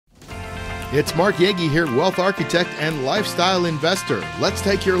It's Mark Yegge here, wealth architect and lifestyle investor. Let's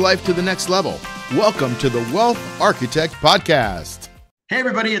take your life to the next level. Welcome to the Wealth Architect Podcast. Hey,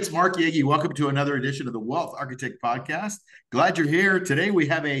 everybody, it's Mark Yegge. Welcome to another edition of the Wealth Architect Podcast. Glad you're here. Today, we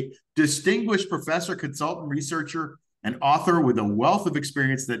have a distinguished professor, consultant, researcher, and author with a wealth of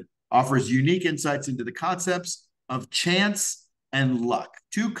experience that offers unique insights into the concepts of chance and luck,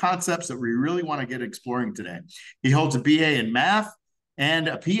 two concepts that we really want to get exploring today. He holds a BA in math and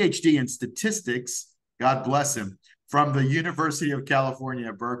a PhD in statistics, God bless him, from the University of California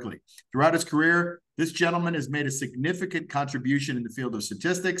at Berkeley. Throughout his career, this gentleman has made a significant contribution in the field of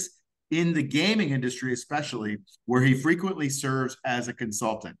statistics, in the gaming industry especially, where he frequently serves as a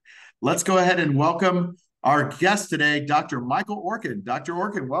consultant. Let's go ahead and welcome our guest today, Dr. Michael Orkin. Dr.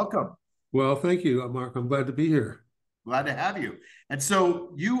 Orkin, welcome. Well, thank you, Mark. I'm glad to be here. Glad to have you. And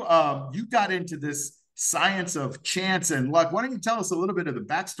so you got into this science of chance and luck. Why don't you tell us a little bit of the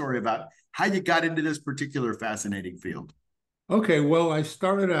backstory about how you got into this particular fascinating field? Okay, well, I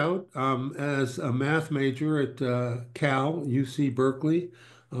started out as a math major at UC Berkeley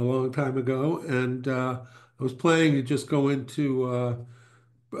a long time ago, and I was planning to just go into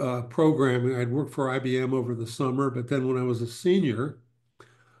programming. I'd worked for IBM over the summer, but then when I was a senior,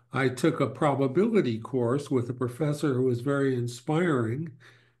 I took a probability course with a professor who was very inspiring,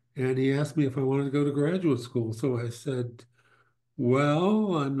 and he asked me if I wanted to go to graduate school. So I said,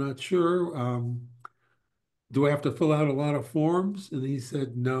 well, I'm not sure. Do I have to fill out a lot of forms? And he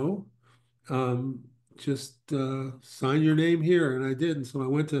said, no, just sign your name here. And I did. And so I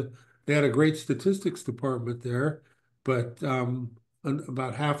went to, they had a great statistics department there, but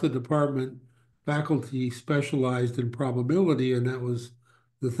about half the department faculty specialized in probability, and that was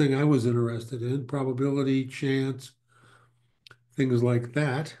the thing I was interested in, probability, chance, things like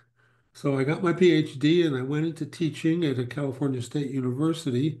that. So I got my PhD and I went into teaching at a California State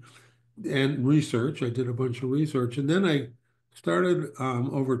University and research. I did a bunch of research. And then I started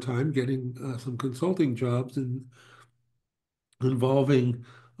over time getting some consulting jobs involving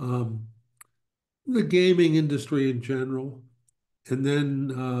the gaming industry in general. And then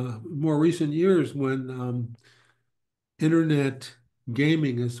more recent years when internet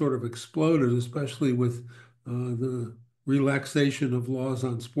gaming has sort of exploded, especially with the relaxation of laws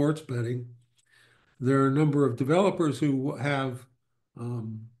on sports betting. There are a number of developers who have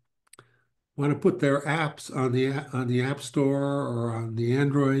want to put their apps on the App Store or on the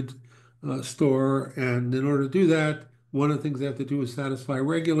Android store, and in order to do that, one of the things they have to do is satisfy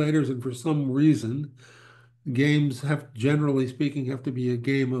regulators. And for some reason, games have, generally speaking, have to be a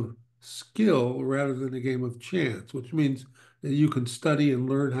game of skill rather than a game of chance, which means that you can study and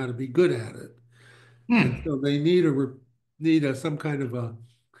learn how to be good at it. And so they need some kind of a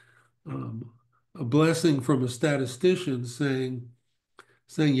blessing from a statistician saying,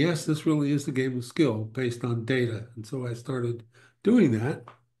 yes, this really is the game of skill based on data. And so I started doing that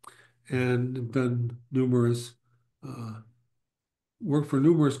and have done work for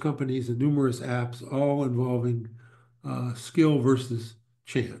numerous companies and numerous apps, all involving skill versus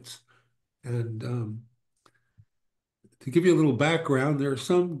chance. And to give you a little background, there are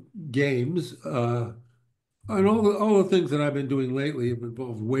some games, and all the things that I've been doing lately have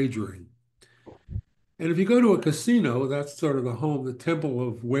involved wagering. And if you go to a casino, that's sort of the temple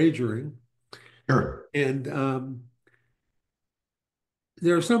of wagering. Sure. And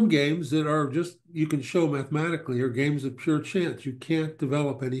there are some games that are just, you can show mathematically, are games of pure chance. You can't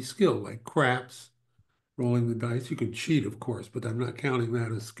develop any skill, like craps, rolling the dice. You can cheat, of course, but I'm not counting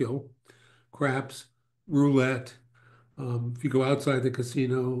that as skill. Craps, roulette, if you go outside the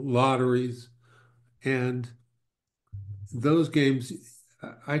casino, lotteries, and those games,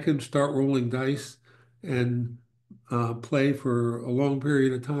 I can start rolling dice and play for a long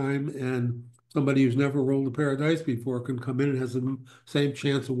period of time, and somebody who's never rolled a pair of dice before can come in and has the same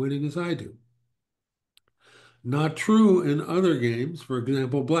chance of winning as I do. Not true in other games, for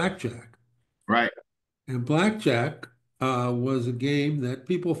example, blackjack. Right. And blackjack was a game that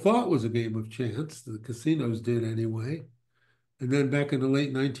people thought was a game of chance. The casinos did anyway. And then back in the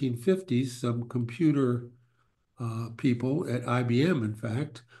late 1950s, some computer people at IBM, in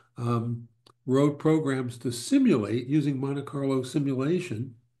fact, wrote programs to simulate, using Monte Carlo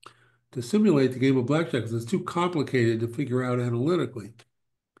simulation, to simulate the game of blackjack because it's too complicated to figure out analytically.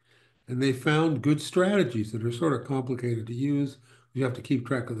 And they found good strategies that are sort of complicated to use. You have to keep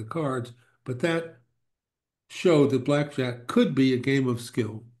track of the cards, but that showed that blackjack could be a game of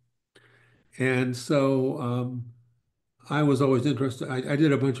skill. And so I was always interested. I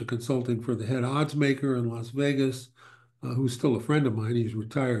did a bunch of consulting for the head odds maker in Las Vegas, who's still a friend of mine. He's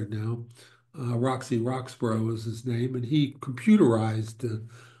retired now. Roxy Roxborough is his name, and he computerized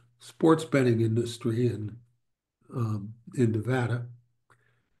sports betting industry in Nevada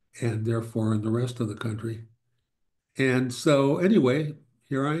and therefore in the rest of the country. And so anyway,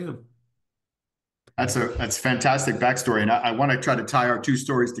 here I am. That's fantastic backstory, and I want to try to tie our two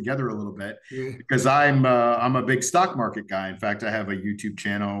stories together a little bit Yeah. because I'm a big stock market guy. In fact, I have a YouTube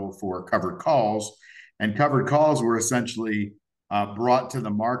channel for covered calls, and covered calls were essentially brought to the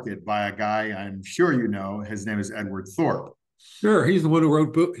market by a guy I'm sure you know. His name is Edward Thorpe. Sure, he's the one who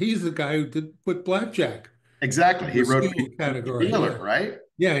wrote book. He's the guy who did put blackjack Exactly, in he the wrote skill Beat the category. Dealer, Yeah. right?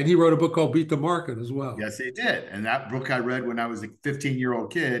 Yeah, and he wrote a book called Beat the Market as well. Yes, he did. And that book I read when I was a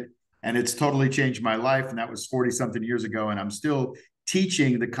 15-year-old kid, and it's totally changed my life. And that was 40 something years ago. And I'm still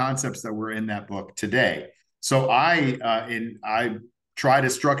teaching the concepts that were in that book today. So I try to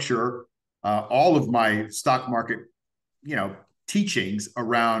structure all of my stock market, teachings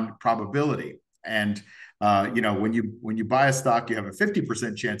around probability. And when you buy a stock, you have a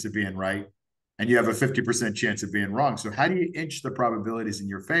 50% chance of being right, and you have a 50% chance of being wrong. So how do you inch the probabilities in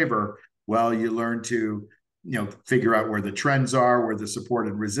your favor? Well, you learn to, figure out where the trends are, where the support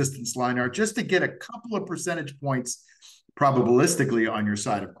and resistance line are, just to get a couple of percentage points probabilistically on your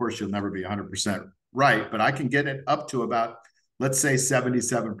side. Of course, you'll never be 100% right, but I can get it up to about, let's say,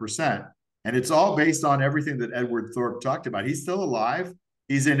 77%. And it's all based on everything that Edward Thorpe talked about. He's still alive.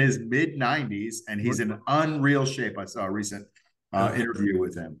 He's in his mid 90s and he's in unreal shape. I saw a recent interview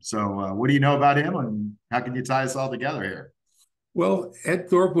with him. So what do you know about him, and how can you tie us all together here? Well, Ed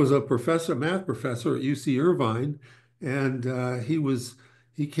Thorpe was a professor, math professor at UC Irvine, and he wrote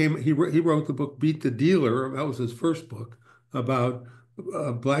the book Beat the Dealer. That was his first book about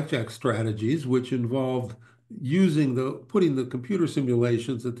blackjack strategies, which involved putting the computer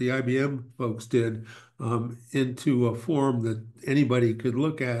simulations that the IBM folks did into a form that anybody could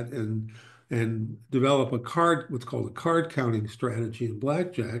look at and develop what's called a card counting strategy in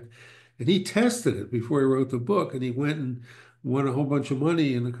blackjack. And he tested it before he wrote the book, and he went and won a whole bunch of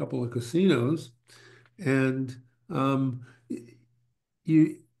money in a couple of casinos. And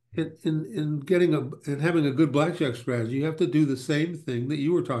you in getting and having a good blackjack strategy, you have to do the same thing that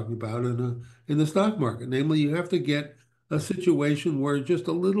you were talking about in the stock market. Namely, you have to get a situation where just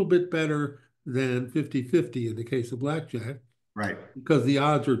a little bit better than 50-50 in the case of blackjack, Right. because the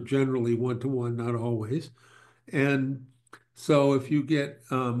odds are generally 1-to-1, not always. And so if you get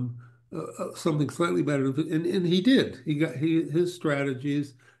something slightly better, and he did, his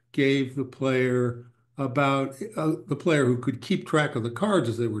strategies gave the player the player who could keep track of the cards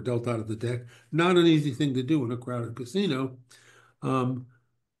as they were dealt out of the deck, not an easy thing to do in a crowded casino,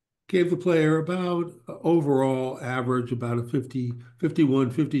 gave the player about overall average about a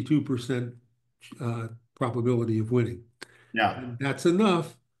 52% probability of winning. Yeah, And that's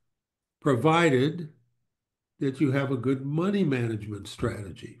enough, provided that you have a good money management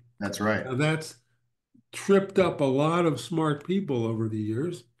strategy. that's right. Now, that's tripped up a lot of smart people over the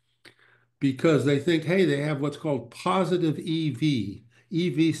years because they think, hey, they have what's called positive EV.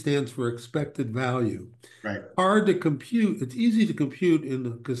 EV stands for expected value. Right. Hard to compute. It's easy to compute in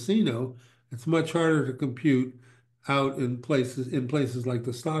the casino. It's much harder to compute out in places like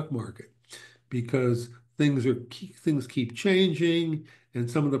the stock market, because things keep changing, and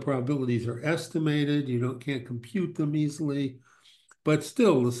some of the probabilities are estimated. You can't compute them easily, but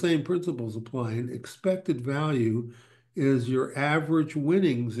still the same principles apply. And expected value is your average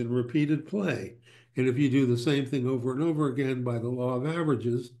winnings in repeated play. And if you do the same thing over and over again by the law of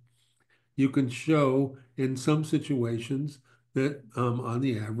averages, you can show in some situations that on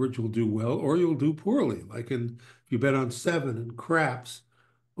the average you'll do well or you'll do poorly. Like if you bet on 7 and craps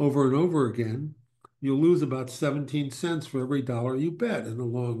over and over again, you'll lose about 17 cents for every dollar you bet in the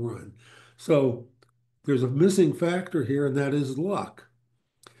long run. So there's a missing factor here, and that is luck.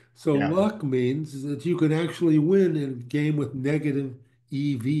 So Yeah. luck means that you can actually win in a game with negative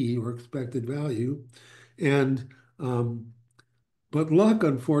EV, or expected value. And but luck,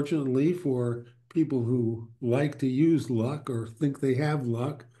 unfortunately, for people who like to use luck or think they have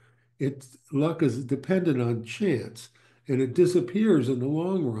luck, luck is dependent on chance, and it disappears in the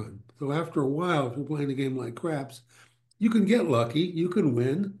long run. So after a while, if you're playing a game like craps, you can get lucky, you can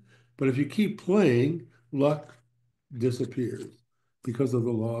win, but if you keep playing, luck disappears because of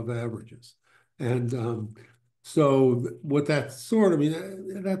the law of averages. And so what I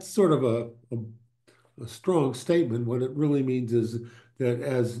mean, that's sort of a strong statement. What it really means is that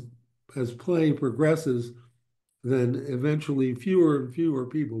as play progresses, then eventually fewer and fewer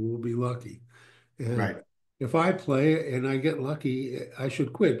people will be lucky. And Right. if I play and I get lucky, I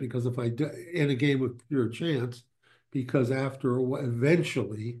should quit, because if I do, in a game with pure chance, because after a while,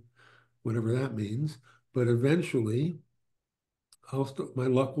 eventually, whatever that means, but eventually my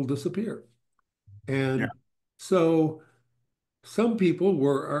luck will disappear. Yeah. And so some people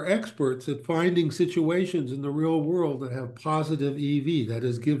are experts at finding situations in the real world that have positive EV, that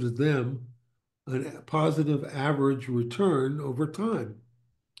is, gives them a positive average return over time.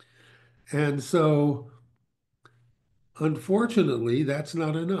 And so, unfortunately, that's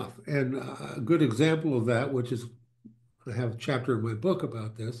not enough. And a good example of that, which is, I have a chapter in my book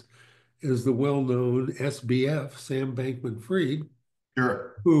about this, is the well-known SBF, Sam Bankman-Fried,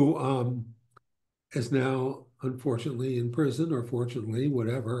 Sure. who is now unfortunately in prison, or fortunately,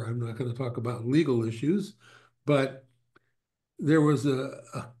 whatever. I'm not going to talk about legal issues, but there was a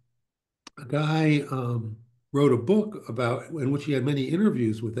guy wrote a book about in which he had many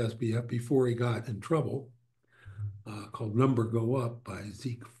interviews with SBF before he got in trouble, called Number Go Up by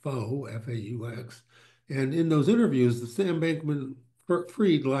Zeke Faux, F-A-U-X. And in those interviews, the Sam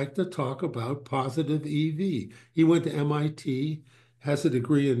Bankman-Fried liked to talk about positive EV. He went to MIT, has a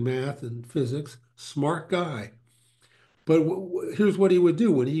degree in math and physics, smart guy. But here's what he would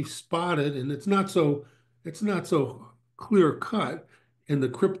do when he spotted, and it's not so clear cut in the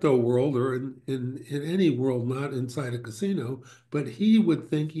crypto world or in any world not inside a casino, but he would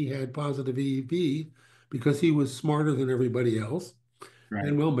think he had positive EV because he was smarter than everybody else. Right.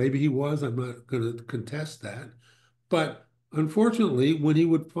 And well, maybe he was. I'm not going to contest that. But unfortunately, when he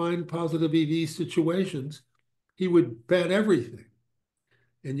would find positive EV situations, he would bet everything.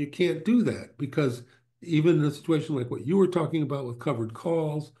 And you can't do that because even in a situation like what you were talking about with covered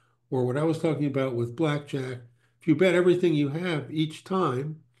calls or what I was talking about with blackjack, if you bet everything you have each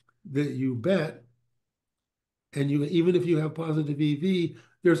time that you bet, and you even if you have positive EV,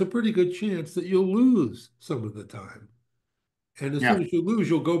 there's a pretty good chance that you'll lose some of the time. And as Yeah. soon as you lose,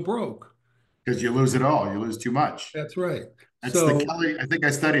 you'll go broke. Because you lose it all. You lose too much. That's right. That's the So Kelly. I think I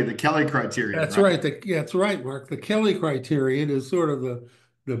studied the Kelly criterion, that's right? right. That's right, Mark. The Kelly criterion is sort of the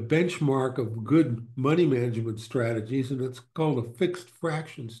benchmark of good money management strategies, and it's called a fixed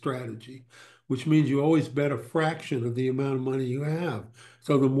fraction strategy, which means you always bet a fraction of the amount of money you have.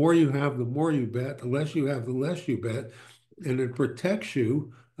 So the more you have, the more you bet. The less you have, the less you bet, and it protects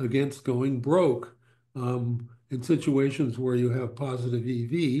you against going broke in situations where you have positive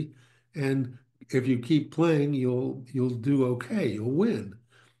EV. And if you keep playing, you'll do okay. You'll win.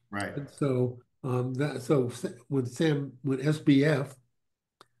 Right. And so when SBF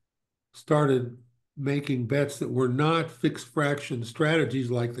started making bets that were not fixed fraction strategies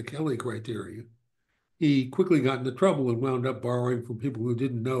like the Kelly criteria, he quickly got into trouble and wound up borrowing from people who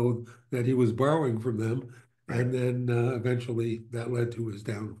didn't know that he was borrowing from them. Right. And then eventually that led to his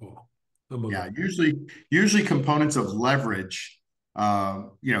downfall, among Yeah. others. Usually components of leverage.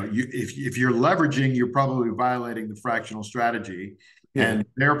 If you're leveraging, you're probably violating the fractional strategy, Yeah, and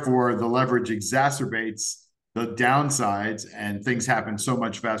therefore the leverage exacerbates the downsides, and things happen so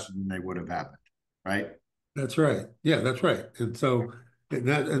much faster than they would have happened. Right. that's right. Yeah, that's right. And so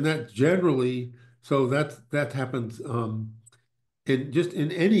that generally, so that happens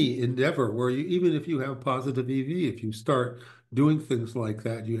in any endeavor where you, even if you have positive EV, if you start doing things like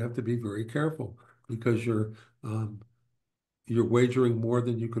that, you have to be very careful because um, you're wagering more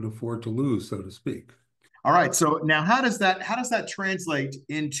than you can afford to lose, so to speak. All right. So now how does that translate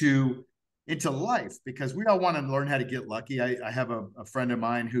into life? Because we all want to learn how to get lucky. I have a friend of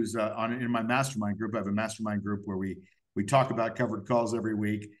mine who's in my mastermind group. I have a mastermind group where we talk about covered calls every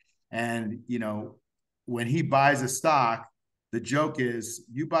week. And when he buys a stock, the joke is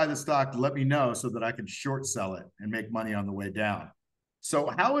you buy the stock, let me know so that I can short sell it and make money on the way down.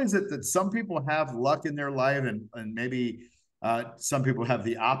 So how is it that some people have luck in their life and maybe some people have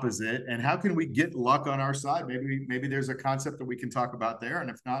the opposite. And how can we get luck on our side? Maybe there's a concept that we can talk about there. And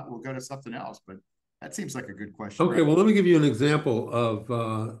if not, we'll go to something else. But that seems like a good question, Okay, right? well, let me give you an example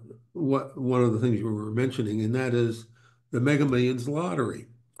of what one of the things you were mentioning, and that is the Mega Millions lottery.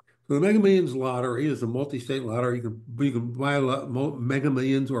 So the Mega Millions lottery is a multi-state lottery. You can buy Mega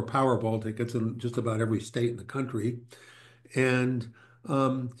Millions or Powerball tickets in just about every state in the country, and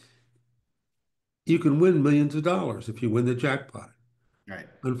um, you can win millions of dollars if you win the jackpot. Right.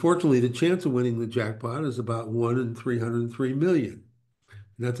 Unfortunately, the chance of winning the jackpot is about 1 in 303 million.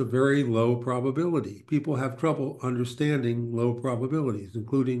 And that's a very low probability. People have trouble understanding low probabilities,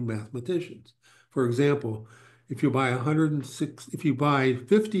 including mathematicians. For example, if you buy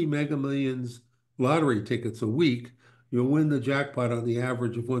 50 Mega Millions lottery tickets a week, you'll win the jackpot on the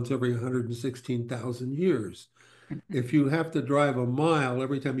average of once every 116,000 years. If you have to drive a mile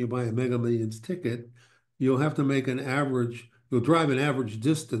every time you buy a Mega Millions ticket, you'll drive an average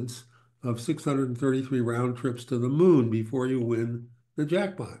distance of 633 round trips to the moon before you win the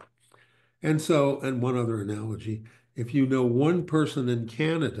jackpot. And one other analogy, if you know one person in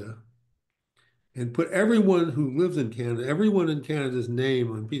Canada and put everyone who lives in Canada, everyone in Canada's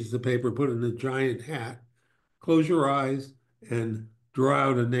name on pieces of paper, put it in a giant hat, close your eyes and draw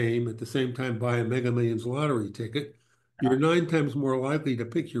out a name at the same time buy a Mega Millions lottery ticket, you're 9 times more likely to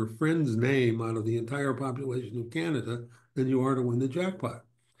pick your friend's name out of the entire population of Canada than you are to win the jackpot.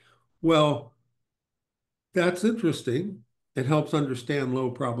 Well, that's interesting. It helps understand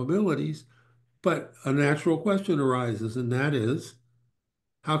low probabilities, but a natural question arises, and that is,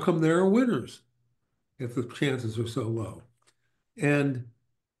 how come there are winners if the chances are so low? And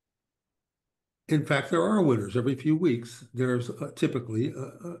in fact, there are winners. Every few weeks, there's typically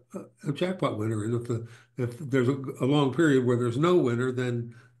a jackpot winner. And if there's a long period where there's no winner,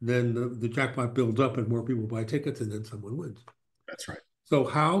 then the jackpot builds up and more people buy tickets and then someone wins. That's right. So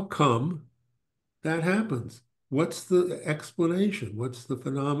how come that happens? What's the explanation? What's the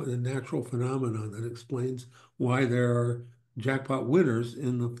natural phenomenon that explains why there are jackpot winners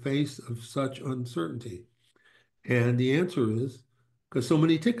in the face of such uncertainty? And the answer is because so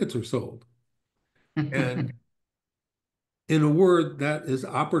many tickets are sold. And in a word, that is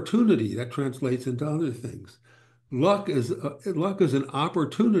opportunity. That translates into other things. Luck is an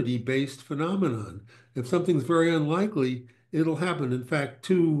opportunity-based phenomenon. If something's very unlikely, it'll happen. In fact,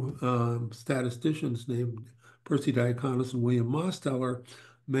 two statisticians named Percy Diaconis and William Mosteller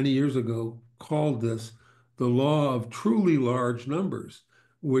many years ago called this the law of truly large numbers,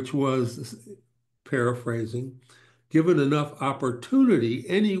 which was, paraphrasing, given enough opportunity,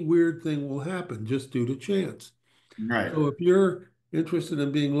 any weird thing will happen just due to chance. Right. So if you're interested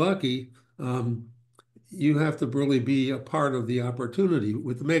in being lucky, you have to really be a part of the opportunity.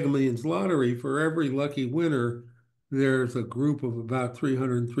 With the Mega Millions lottery, for every lucky winner, there's a group of about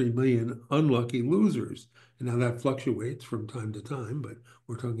 303 million unlucky losers. And now that fluctuates from time to time, but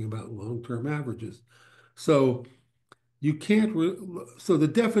we're talking about long-term averages. So you can't, so the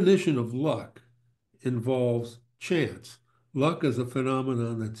definition of luck involves chance. Luck is a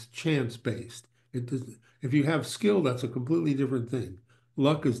phenomenon that's chance-based. If you have skill, that's a completely different thing.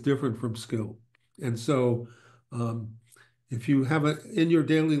 Luck is different from skill. And so if you have in your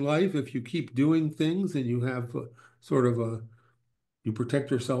daily life, if you keep doing things and you have you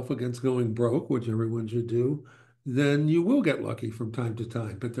protect yourself against going broke, which everyone should do, then you will get lucky from time to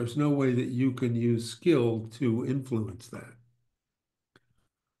time. But there's no way that you can use skill to influence that.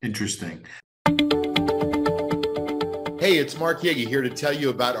 Interesting. Hey, it's Mark Yegge here to tell you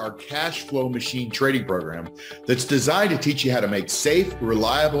about our cash flow machine trading program that's designed to teach you how to make safe,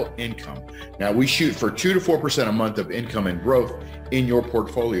 reliable income. Now, we shoot for 2 to 4% a month of income and growth in your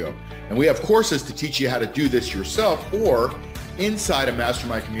portfolio. And we have courses to teach you how to do this yourself or inside a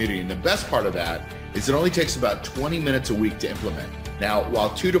mastermind community. And the best part of that is it only takes about 20 minutes a week to implement. Now,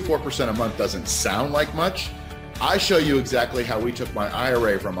 while 2 to 4% a month doesn't sound like much, I show you exactly how we took my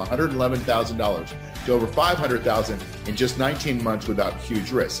IRA from $111,000 to over $500,000 in just 19 months without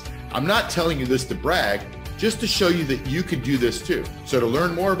huge risk. I'm not telling you this to brag, just to show you that you can do this too. So to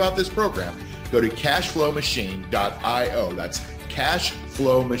learn more about this program, go to cashflowmachine.io. That's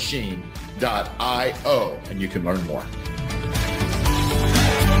cashflowmachine.io, and you can learn more.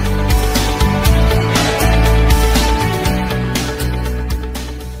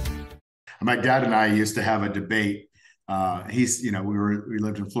 My dad and I used to have a debate. We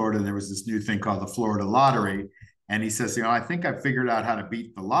lived in Florida, and there was this new thing called the Florida lottery. And he says, I think I figured out how to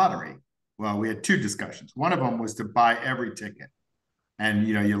beat the lottery. Well, we had two discussions. One of them was to buy every ticket. And,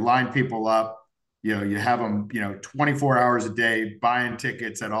 you line people up, you have them, 24 hours a day buying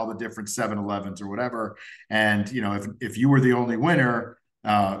tickets at all the different 7-Elevens or whatever. And, if you were the only winner,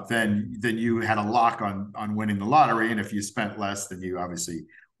 then you had a lock on winning the lottery. And if you spent less, then you obviously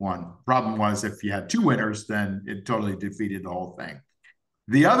won. Problem was, if you had two winners, then it totally defeated the whole thing.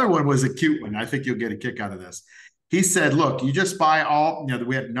 The other one was a cute one. I think you'll get a kick out of this. He said, look, you just buy all,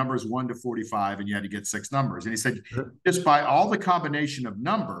 we had numbers 1 to 45 and you had to get 6 numbers. And he said, just buy all the combination of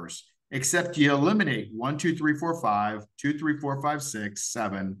numbers, except you eliminate 1, 2, 3, 4, 5, 2, 3, 4, 5, 6,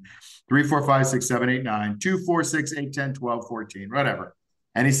 7, 3, 4, 5, 6, 7, 8, 9, 2, 4, 6, 8, 10, 12, 14, whatever.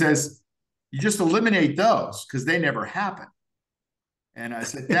 And he says, you just eliminate those because they never happen. And I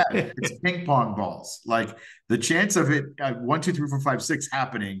said, Dad, it's ping pong balls. Like the chance of it 1, 2, 3, 4, 5, 6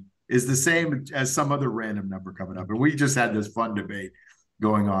 happening is the same as some other random number coming up. And we just had this fun debate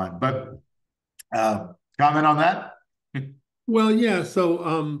going on. But comment on that? Well, yeah.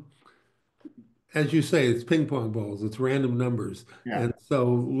 So as you say, it's ping pong balls. It's random numbers. Yeah. And so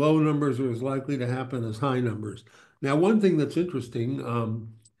low numbers are as likely to happen as high numbers. Now, one thing that's interesting,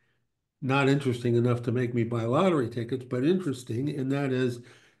 not interesting enough to make me buy lottery tickets, but interesting, and that is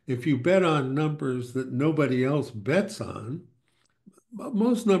if you bet on numbers that nobody else bets on,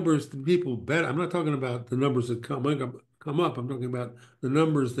 most numbers that people bet, I'm not talking about the numbers that come up, I'm talking about the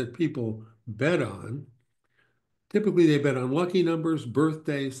numbers that people bet on. Typically, they bet on lucky numbers,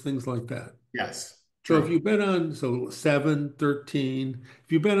 birthdays, things like that. Yes, So if true. you bet on, so 7, 13,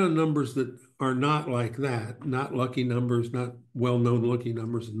 if you bet on numbers that are not like that, not lucky numbers, not well-known lucky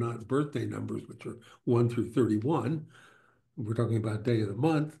numbers, and not birthday numbers, which are 1 through 31, we're talking about day of the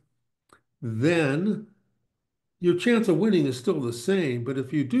month, then your chance of winning is still the same. But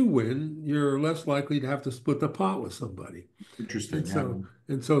if you do win, you're less likely to have to split the pot with somebody. Interesting. And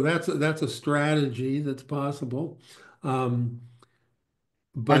Yeah. so that's a strategy that's possible. Um,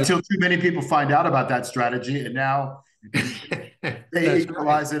 but Until too many people find out about that strategy, and now they that's right.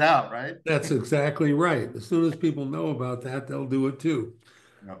 equalize it out, right? That's exactly right. As soon as people know about that, they'll do it too.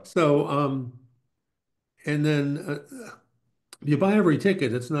 Yep. So, and then if you buy every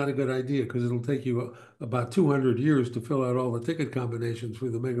ticket, it's not a good idea because it'll take you about 200 years to fill out all the ticket combinations for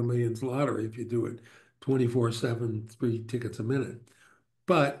the Mega Millions lottery if you do it 24/7, 3 tickets a minute.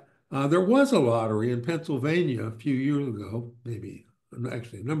 But there was a lottery in Pennsylvania a few years ago, maybe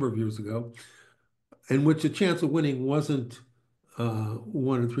actually a number of years ago, in which the chance of winning wasn't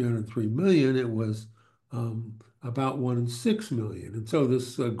 1 in 303 million, it was about 1 in 6 million. And so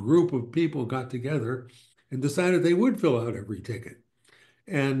this group of people got together and decided they would fill out every ticket.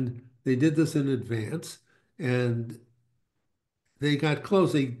 And they did this in advance and they got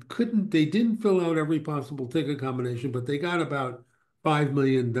close. They didn't fill out every possible ticket combination, but they got about 5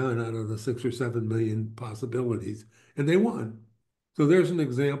 million done out of the 6 or 7 million possibilities and they won. So there's an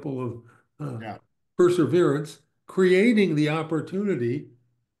example of Yeah. perseverance, creating the opportunity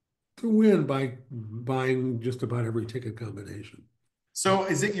to win by buying just about every ticket combination. So,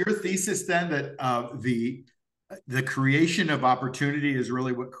 is it your thesis then that the creation of opportunity is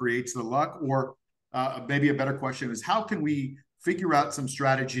really what creates the luck? Or maybe a better question is, how can we figure out some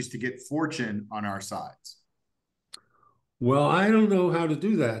strategies to get fortune on our sides? Well, I don't know how to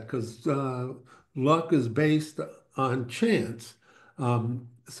do that because luck is based on chance.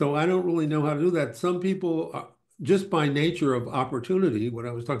 So I don't really know how to do that. Some people, just by nature of opportunity, what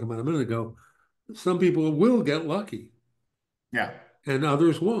I was talking about a minute ago, some people will get lucky Yeah. and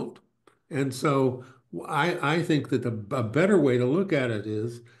others won't. And so I think that a better way to look at it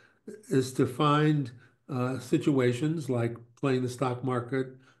is to find situations like playing the stock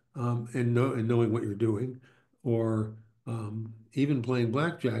market and knowing what you're doing, or even playing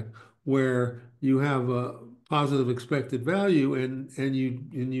blackjack, where you have a positive expected value and you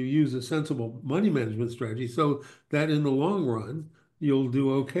use a sensible money management strategy so that in the long run you'll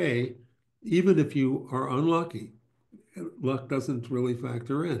do okay, even if you are unlucky. Luck doesn't really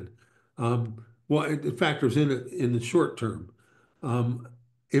factor in. Well, it factors in it in the short term. Um,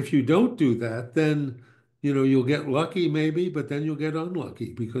 if you don't do that, then you'll get lucky maybe, but then you'll get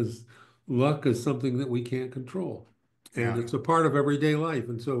unlucky because luck is something that we can't control, and Yeah. it's a part of everyday life.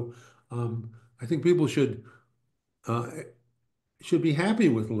 And so I think people uh, should be happy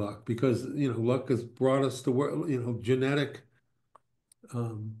with luck because luck has brought us to where um, genetic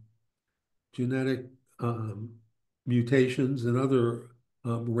mutations and other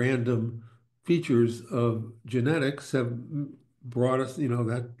random features of genetics have brought us,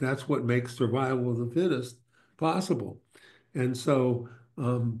 that's what makes survival of the fittest possible. And so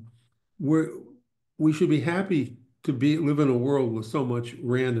we're we should be happy to live in a world with so much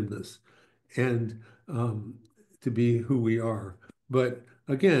randomness and to be who we are. But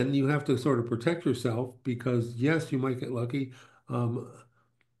again, you have to sort of protect yourself because yes, you might get lucky. Um,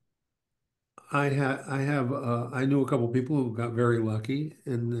 I knew a couple of people who got very lucky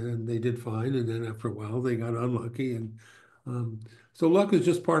and they did fine, and then after a while they got unlucky, and um, so luck is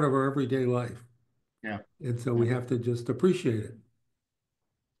just part of our everyday life, Yeah. and so Yeah. we have to just appreciate it.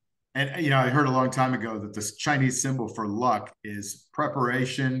 And I heard a long time ago that this Chinese symbol for luck is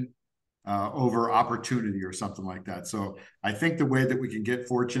preparation over opportunity or something like that. So I think the way that we can get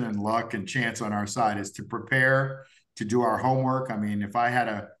fortune and luck and chance on our side is to prepare, to do our homework. I mean,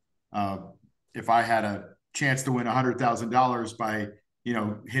 uh, if I had a chance to win $100,000 by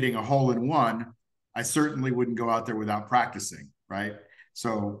hitting a hole in one, I certainly wouldn't go out there without practicing, right?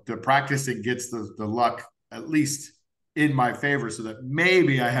 So the practicing gets the luck at least in my favor, so that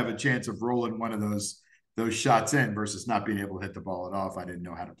maybe I have a chance of rolling one of those shots in versus not being able to hit the ball at all if I didn't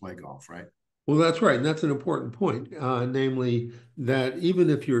know how to play golf, right? Well, that's right, and that's an important point, namely that even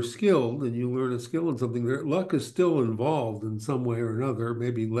if you're skilled and you learn a skill in something, luck is still involved in some way or another,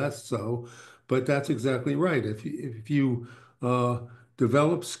 maybe less so, but that's exactly right. If you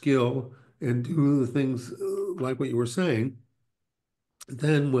develop skill and do the things like what you were saying,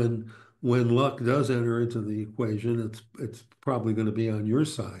 then when luck does enter into the equation, it's probably going to be on your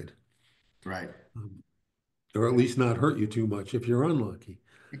side, Right. um, or at least not hurt you too much if you're unlucky.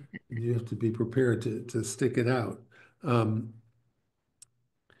 You have to be prepared to stick it out. Um,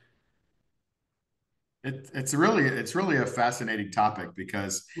 It's really a fascinating topic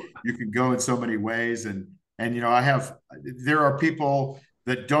because you can go in so many ways, and there are people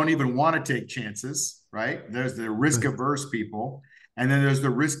that don't even want to take chances, right? There's the risk right. averse people, and then there's the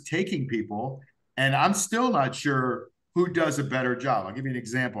risk taking people, and I'm still not sure who does a better job. I'll give you an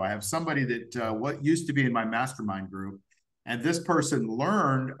example. I have somebody that what used to be in my mastermind group, and this person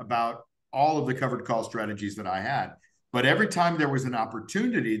learned about all of the covered call strategies that I had, but every time there was an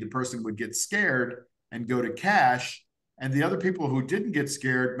opportunity, the person would get scared and go to cash. And the other people who didn't get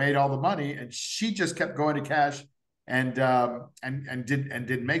scared made all the money, and she just kept going to cash and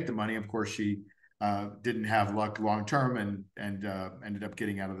didn't make the money. Of course, she didn't have luck long term and ended up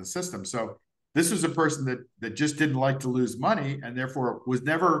getting out of the system. So this was a person that just didn't like to lose money and therefore was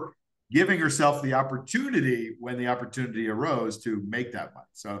never giving herself the opportunity when the opportunity arose to make that money.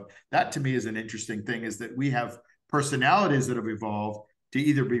 So that to me is an interesting thing, is that we have personalities that have evolved to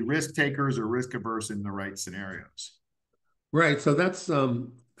either be risk takers or risk averse in the right scenarios. Right. So that's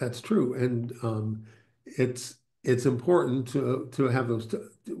true, and it's important to have those.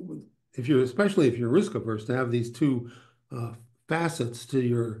 If you're especially if you're risk averse, to have these two uh, facets to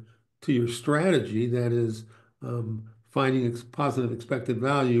your strategy. That is, finding positive expected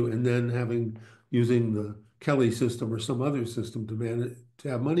value, and then having using the Kelly system or some other system to manage to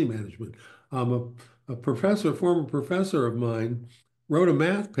have money management. A professor, former professor of mine, wrote a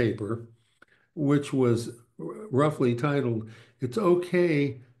math paper which was roughly titled, "It's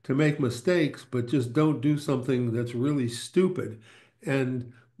okay to make mistakes, but just don't do something that's really stupid."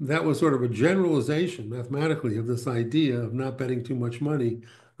 And that was sort of a generalization mathematically of this idea of not betting too much money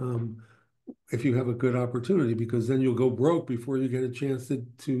um, if you have a good opportunity, because then you'll go broke before you get a chance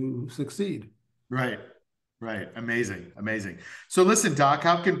to succeed. Right. Right. Amazing. Amazing. So listen, Doc,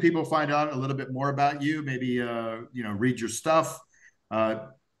 how can people find out a little bit more about you? Maybe read your stuff, uh,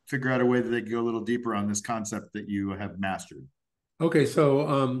 figure out a way that they can go a little deeper on this concept that you have mastered. Okay,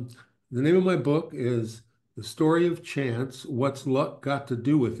 so the name of my book is The Story of Chance, What's Luck Got to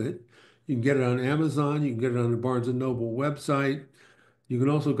Do with It? You can get it on Amazon. You can get it on the Barnes& and Noble website. You can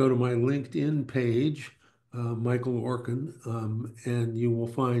also go to my LinkedIn page, Michael Orkin, and you will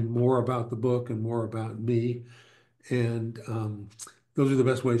find more about the book and more about me. And those are the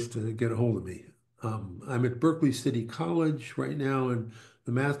best ways to get a hold of me. I'm at Berkeley City College right now in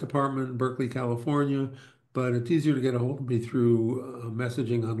the math department in Berkeley, California, but it's easier to get a hold of me through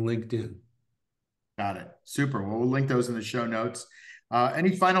messaging on LinkedIn. Got it. Super. Well, we'll link those in the show notes.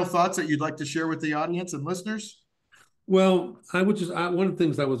 Any final thoughts that you'd like to share with the audience and listeners? Well, one of the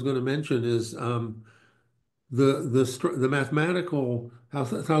things I was going to mention is the mathematical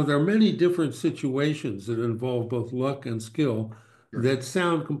how there are many different situations that involve both luck and skill Sure. that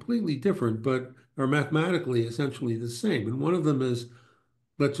sound completely different, but are mathematically essentially the same. And one of them is,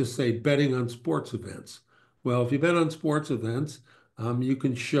 let's just say, betting on sports events. Well, if you bet on sports events, you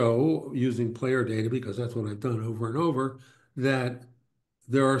can show using player data, because that's what I've done over and over, that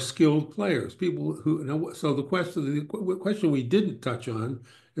there are skilled players, people who know. So the question we didn't touch on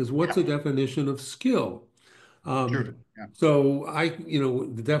is, what's Yeah. the definition of skill? Sure. Um, Yeah. so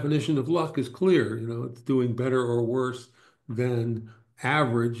the definition of luck is clear. It's doing better or worse than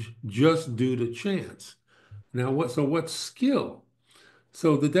average just due to chance. Now, what's skill?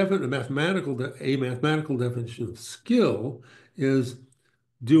 So the definite mathematical a mathematical definition of skill is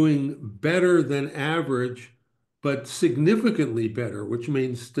doing better than average, but significantly better, which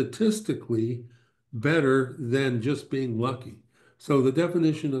means statistically better than just being lucky. So the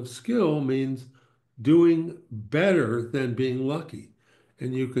definition of skill means doing better than being lucky.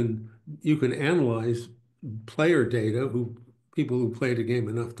 And you can analyze player data, people who played a game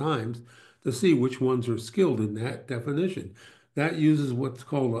enough times, to see which ones are skilled in that definition. That uses what's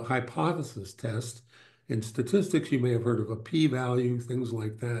called a hypothesis test. In statistics, you may have heard of a p-value, things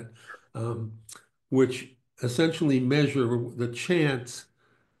like that, um, which essentially measure the chance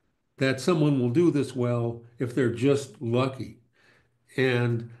that someone will do this well if they're just lucky.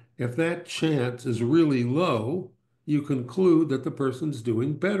 And if that chance is really low, you conclude that the person's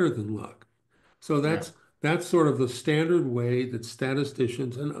doing better than luck. So Yeah. that's sort of the standard way that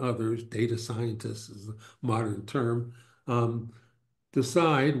statisticians and others, data scientists is the modern term, um,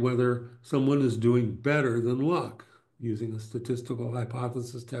 decide whether someone is doing better than luck using a statistical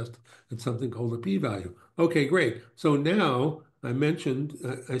hypothesis test and something called a p-value. Okay, great. So now I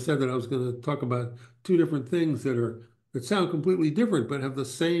said that I was going to talk about two different things that are that sound completely different, but have the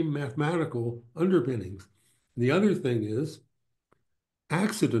same mathematical underpinnings. The other thing is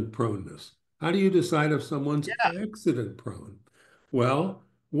accident proneness. How do you decide if someone's accident prone? Well,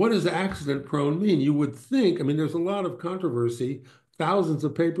 what does accident prone mean? You would think, I mean, there's a lot of controversy. Thousands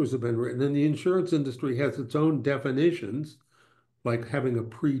of papers have been written, and the insurance industry has its own definitions, like having a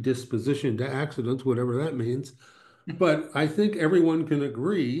predisposition to accidents, whatever that means. But I think everyone can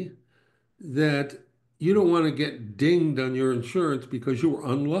agree that you don't want to get dinged on your insurance because you were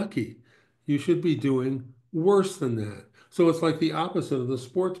unlucky. You should be doing worse than that. So it's like the opposite of the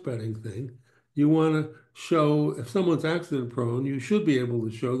sports betting thing. You want to show if someone's accident prone, you should be able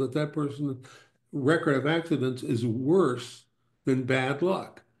to show that that person's record of accidents is worse than bad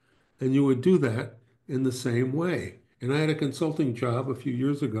luck. And you would do that in the same way. And I had a consulting job a few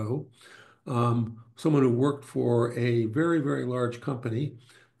years ago, someone who worked for a very, very large company,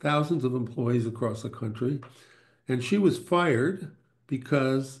 thousands of employees across the country. And she was fired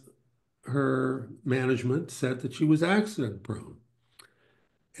because her management said that she was accident prone.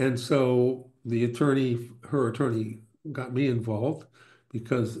 And so her attorney got me involved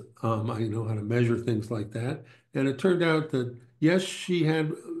because I know how to measure things like that. And it turned out that, yes, she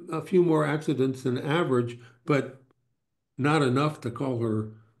had a few more accidents than average, but not enough to call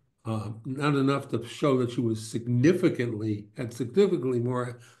her, not enough to show that she was had significantly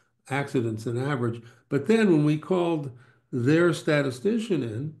more accidents than average. But then when we called their statistician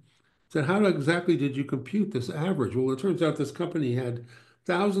in, said, how exactly did you compute this average? Well, it turns out this company had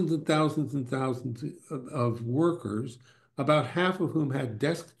thousands and thousands and thousands of workers, about half of whom had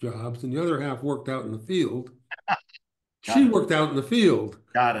desk jobs and the other half worked out in the field. She worked out in the field.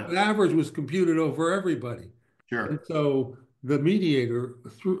 Got it. The average was computed over everybody. Sure. And so the mediator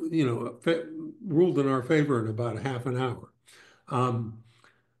ruled in our favor in about a half an hour.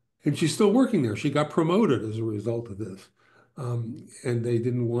 And she's still working there. She got promoted as a result of this. And they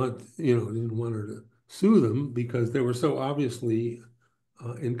didn't want her to sue them because they were so obviously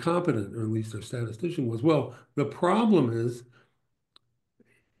incompetent, or at least their statistician was. Well, the problem is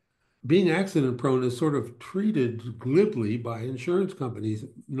being accident prone is sort of treated glibly by insurance companies,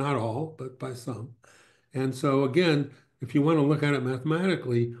 not all, but by some. And so again, if you want to look at it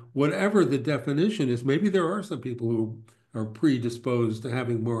mathematically, whatever the definition is, maybe there are some people who are predisposed to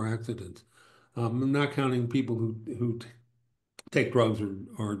having more accidents. I'm not counting people who take drugs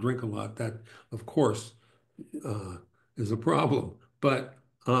or drink a lot. That, of course, is a problem. But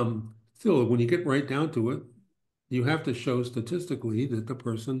still, when you get right down to it, you have to show statistically that the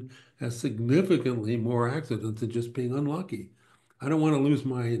person has significantly more accidents than just being unlucky. I don't want to lose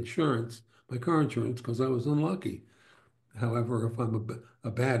my insurance, my car insurance, because I was unlucky. However, if I'm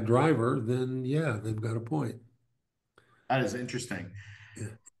a bad driver, then yeah, they've got a point. That is interesting. Yeah.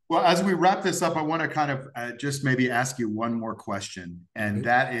 Well, as we wrap this up, I want to kind of just maybe ask you one more question. And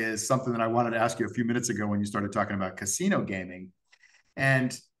that is something that I wanted to ask you a few minutes ago when you started talking about casino gaming.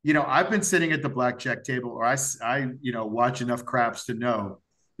 And, I've been sitting at the blackjack table, or I watch enough craps to know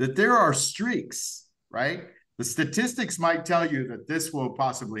that there are streaks, right? The statistics might tell you that this will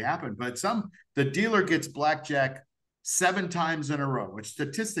possibly happen, but the dealer gets blackjack 7 times in a row, which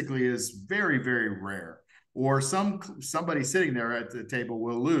statistically is very, very rare. Or somebody sitting there at the table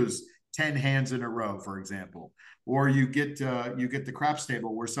will lose 10 hands in a row, for example. Or you get the craps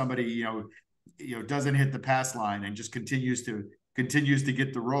table where somebody doesn't hit the pass line and just continues to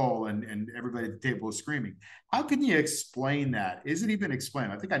get the roll, and everybody at the table is screaming. How can you explain that? Is it even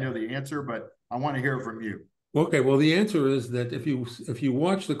explained? I think I know the answer, but I want to hear it from you. Okay, well, the answer is that if you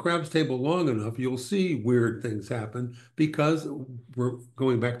watch the craps table long enough, you'll see weird things happen because we're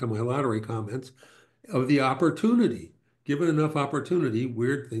going back to my lottery comments of the opportunity. Given enough opportunity,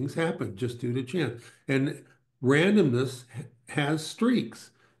 weird things happen just due to chance. And randomness has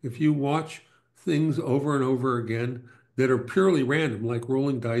streaks. If you watch things over and over again that are purely random, like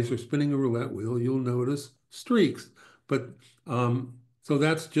rolling dice or spinning a roulette wheel, you'll notice streaks. But so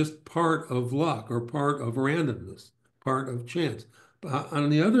that's just part of luck or part of randomness, part of chance. But on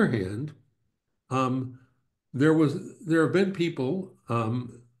the other hand, there have been people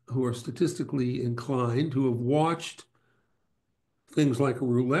who are statistically inclined who have watched things like a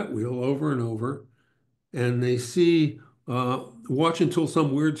roulette wheel over and over, and they watch until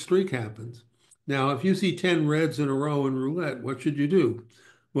some weird streak happens. Now, if you see 10 reds in a row in roulette, what should you do?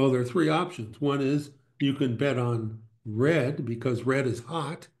 Well, there are 3 options. One is you can bet on red because red is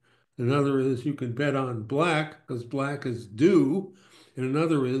hot. Another is you can bet on black because black is due. And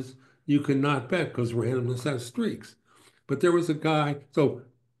another is you cannot bet because randomness has streaks. But there was a guy, so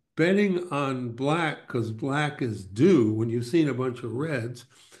betting on black because black is due when you've seen a bunch of reds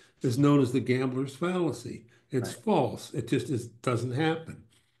is known as the gambler's fallacy. It's false. It just doesn't happen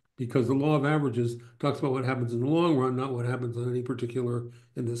because the law of averages talks about what happens in the long run, not what happens on any particular,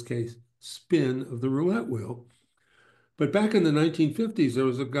 in this case, spin of the roulette wheel. But back in the 1950s, there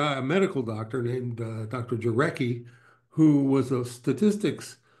was a medical doctor named Dr. Jarecki, who was a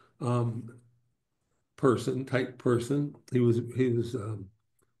statistics type person. He was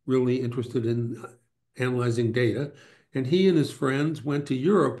really interested in analyzing data. And he and his friends went to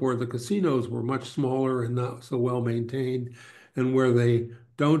Europe where the casinos were much smaller and not so well maintained, and where they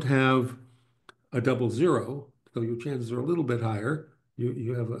don't have a double zero, so your chances are a little bit higher.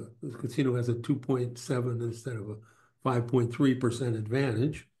 The casino has a 2.7 instead of a 5.3%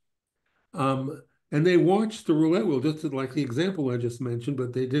 advantage. And they watched the roulette wheel, just like the example I just mentioned,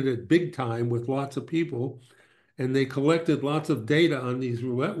 but they did it big time with lots of people. And they collected lots of data on these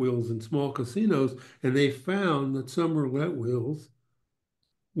roulette wheels in small casinos, and they found that some roulette wheels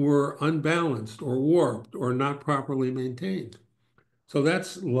were unbalanced or warped or not properly maintained. So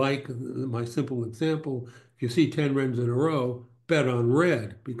that's like my simple example. If you see 10 rims in a row, bet on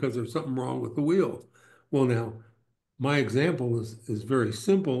red because there's something wrong with the wheel. Well, now, my example is very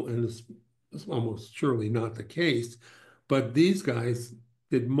simple and is almost surely not the case, but these guys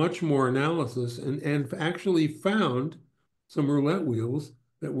did much more analysis and actually found some roulette wheels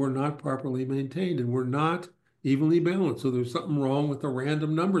that were not properly maintained and were not evenly balanced. So there's something wrong with the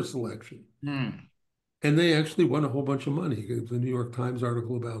random number selection. And they actually won a whole bunch of money. There was a New York Times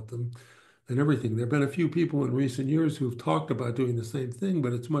article about them and everything. There have been a few people in recent years who've talked about doing the same thing,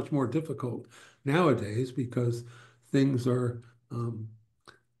 but it's much more difficult nowadays because things are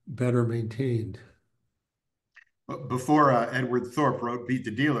better maintained. Before Edward Thorpe wrote Beat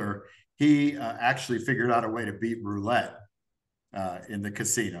the Dealer, he actually figured out a way to beat roulette in the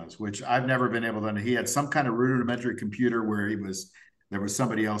casinos, which I've never been able to. He had some kind of rudimentary computer where there was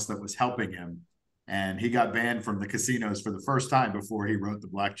somebody else that was helping him, and he got banned from the casinos for the first time before he wrote the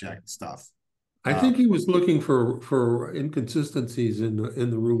blackjack stuff. I think he was looking for inconsistencies in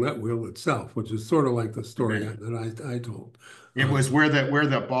the roulette wheel itself, which is sort of like the story that I told. It was where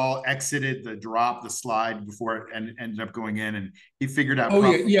the ball exited the drop, the slide before it ended up going in, and he figured out.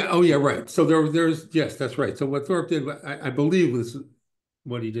 Oh yeah, right. So there's yes, that's right. So what Thorpe did, I believe, was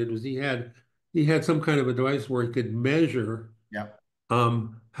what he did was he had some kind of a device where he could measure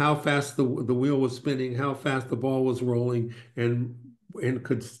how fast the wheel was spinning, how fast the ball was rolling, and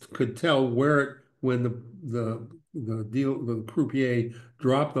could tell when the croupier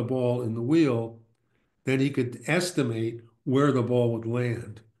dropped the ball in the wheel, then he could estimate where the ball would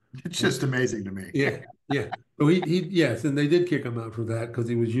land. It's just amazing to me. Yeah. So yes, and they did kick him out for that because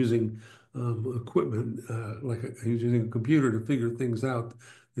he was using equipment, he was using a computer to figure things out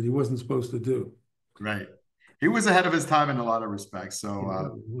that he wasn't supposed to do. Right. He was ahead of his time in a lot of respects.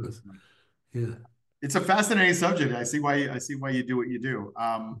 So it's a fascinating subject. I see why you do what you do.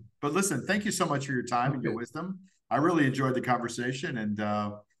 But listen, thank you so much for your time and your wisdom. I really enjoyed the conversation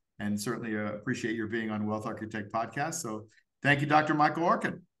and certainly appreciate your being on Wealth Architect Podcast. So thank you, Dr. Michael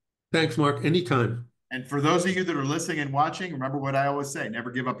Orkin. Thanks, Mark. Anytime. And for those of you that are listening and watching, remember what I always say: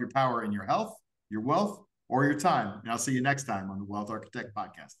 never give up your power in your health, your wealth, or your time. And I'll see you next time on the Wealth Architect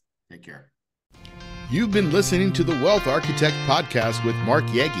Podcast. Take care. You've been listening to the Wealth Architect Podcast with Mark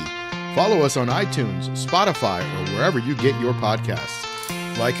Yegge. Follow us on iTunes, Spotify, or wherever you get your podcasts.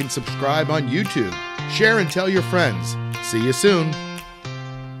 Like and subscribe on YouTube. Share and tell your friends. See you soon.